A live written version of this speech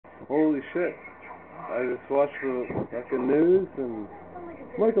Holy shit. I just watched the fucking news and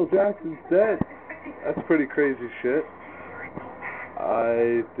Micheal Jackson's dead. That's pretty crazy shit.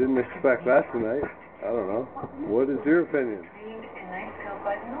 I didn't expect that tonight. I don't know. What is your opinion?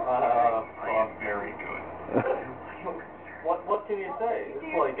 Very good. What can you say?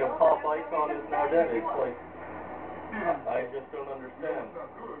 It's like a pop icon is now dead. It's like, I just don't understand.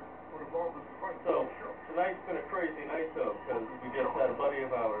 So, tonight's been a crazy night though, because we just had a buddy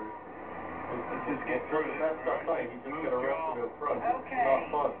of ours who just get through. That's not fine. He just got arrested up front. It's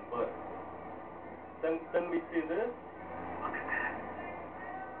not fun, but then we see this. I'm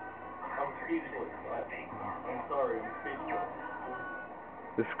speechless. I'm sorry, I'm speechless.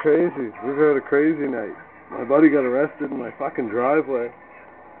 It's crazy. We've had a crazy night. My buddy got arrested in my fucking driveway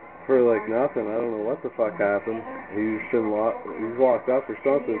for like nothing. I don't know what the fuck happened. He's locked up or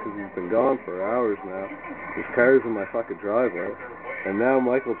something because he's been gone for hours now. His car's in my fucking driveway. And now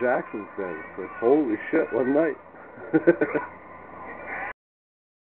Micheal Jackson's dead. It's like, holy shit, what a night.